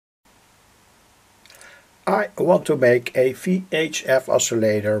I want to make a VHF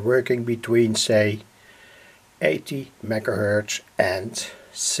oscillator working between, say, 80 MHz and,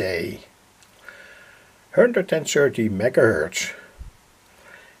 say, 130 MHz.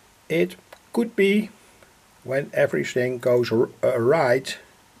 It could be, when everything goes right,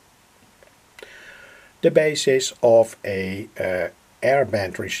 the basis of a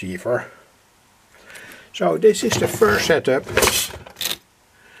airband receiver. So this is the first setup.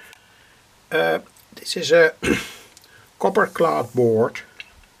 This is a copper clad board,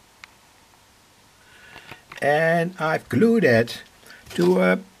 and I've glued it to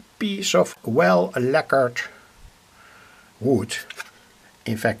a piece of well lacquered wood,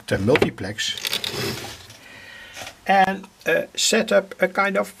 in fact a multiplex, and set up a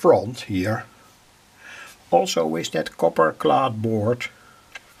kind of front here, also with that copper clad board.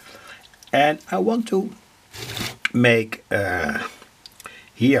 And I want to make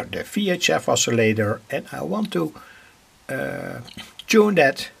here the VHF oscillator, and I want to tune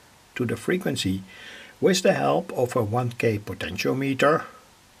that to the frequency with the help of a 1K potentiometer.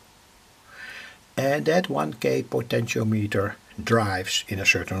 And that 1K potentiometer drives in a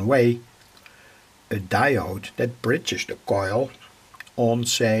certain way a diode that bridges the coil on,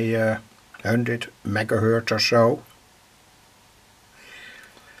 say, 100 MHz or so.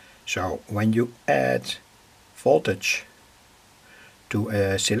 So when you add voltage to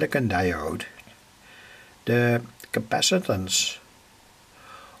a silicon diode, the capacitance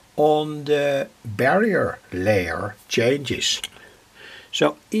on the barrier layer changes.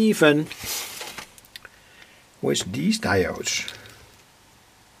 So even with these diodes,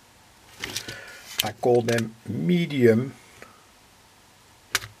 I call them medium.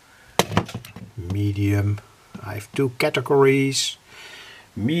 I have two categories: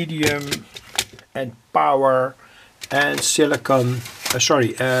 medium and power, and silicon,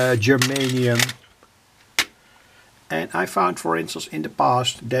 germanium. And I found, for instance, in the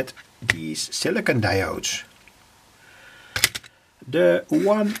past that these silicon diodes, the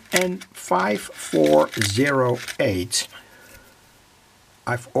 1N5408,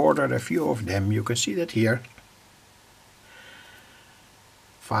 I've ordered a few of them, you can see that here,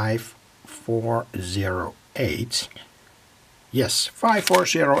 5408, yes,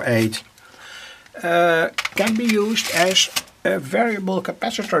 5408, can be used as variable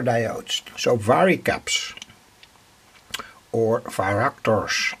capacitor diodes, so varicaps or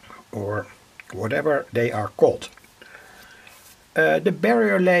varactors or whatever they are called. The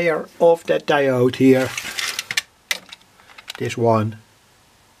barrier layer of that diode here, this one,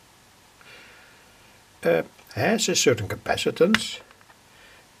 has a certain capacitance,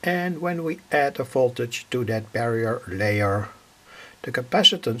 and when we add a voltage to that barrier layer, the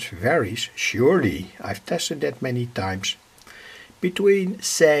capacitance varies, surely, I've tested that many times, between,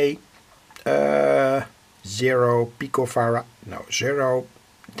 say, 0 picofarad, no, 0,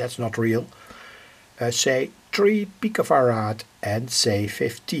 that's not real, say 3 picofarad and say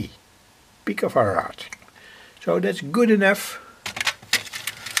 50 picofarad. So that's good enough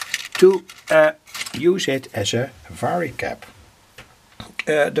to use it as a varicap.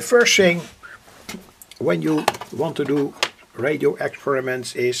 The first thing when you want to do radio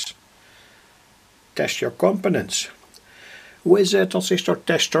experiments is test your components with a transistor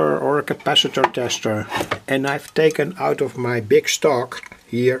tester or a capacitor tester. And I've taken out of my big stock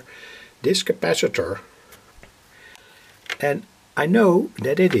here this capacitor, and I know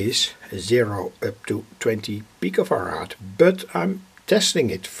that it is 0 up to 20 picofarad, but I'm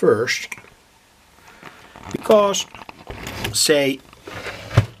testing it first because, say,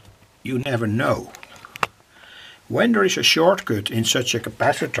 you never know. When there is a shortcut in such a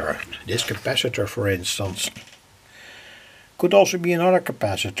capacitor, this capacitor for instance, could also be another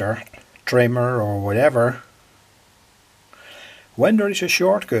capacitor, trimmer or whatever. When there is a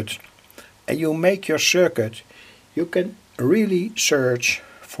shortcut and you make your circuit, you can really search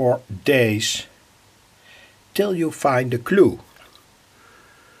for days till you find a clue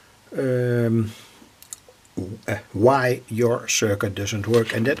why your circuit doesn't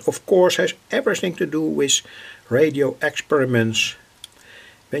work. And that of course has everything to do with radio experiments.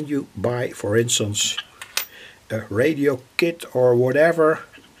 When you buy, for instance, a radio kit or whatever,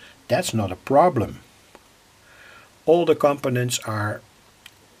 that's not a problem. All the components are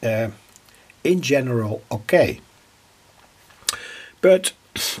in general okay. But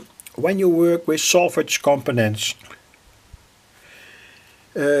when you work with salvage components,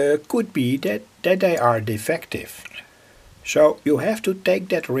 could be that they are defective. So you have to take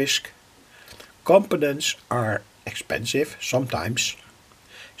that risk. Components are expensive sometimes,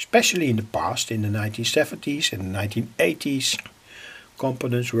 especially in the past, in the 1970s and 1980s.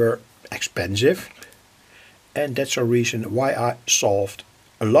 Components were expensive, and that's a reason why I solved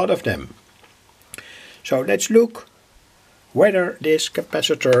a lot of them. So let's look whether this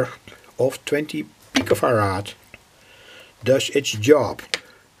capacitor of 20 picofarad does its job.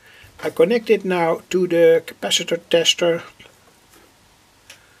 I connect it now to the capacitor tester.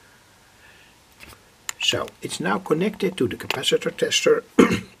 So it's now connected to the capacitor tester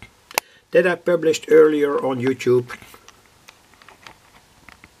that I published earlier on YouTube.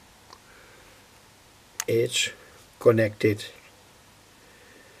 It's connected,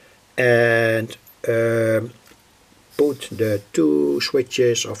 and put the two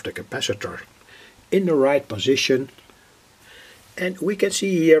switches of the capacitor in the right position, and we can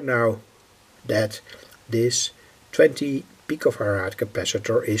see here now that this 20 picofarad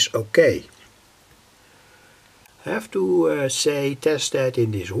capacitor is okay. I have to test that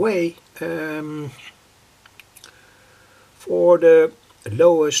in this way. For the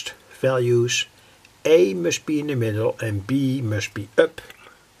lowest values, A must be in the middle and B must be up.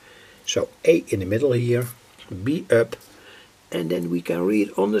 So A in the middle here, B up, and then we can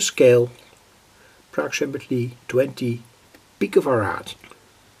read on the scale approximately 20 picofarad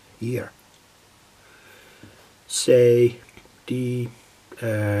here. Say the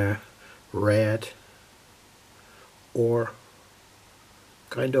red or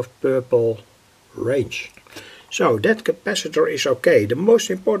kind of purple range. So that capacitor is okay. The most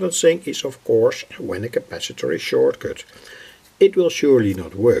important thing is, of course, when a capacitor is shortcut. It will surely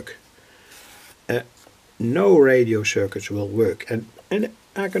not work. No radio circuits will work. And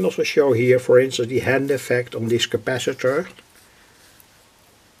I can also show here, for instance, the hand effect on this capacitor.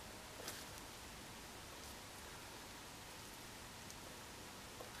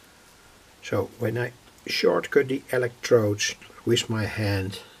 So when I shortcut the electrodes with my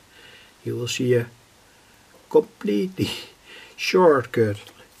hand, you will see a completely shortcut.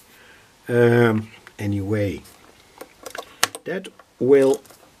 Anyway, that will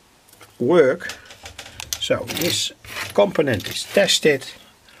work. So this component is tested,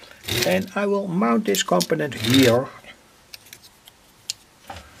 and I will mount this component here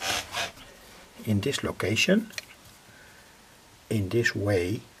in this location in this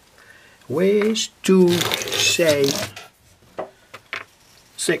way with two, say,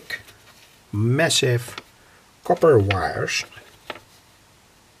 thick, massive copper wires.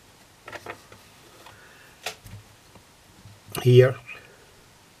 Here,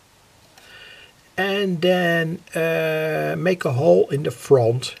 and then make a hole in the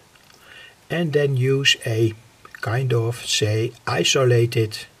front, and then use a kind of, say,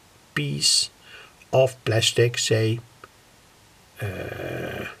 isolated piece of plastic, say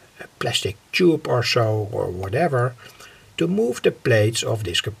a plastic tube or so, or whatever, to move the plates of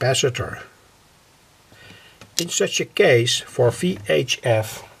this capacitor. In such a case, for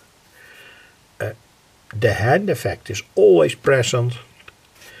VHF, the hand effect is always present.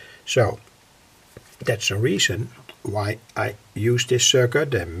 So that's the reason why I use this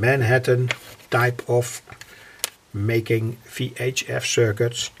circuit, the Manhattan type of making VHF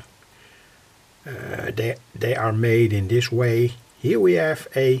circuits. They are made in this way. Here we have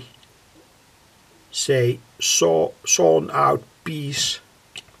a, say, sawn out piece,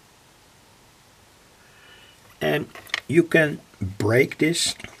 and you can break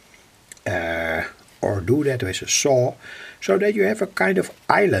this or do that with a saw, so that you have a kind of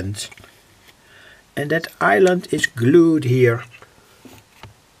island, and that island is glued here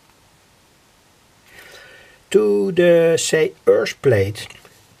to the, say, earth plate,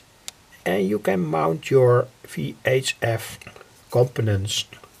 and you can mount your VHF components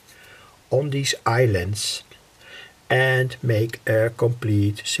on these islands and make a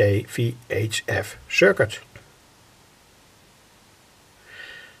complete, say, VHF circuit.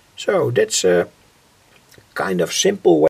 So that's a kind of simple way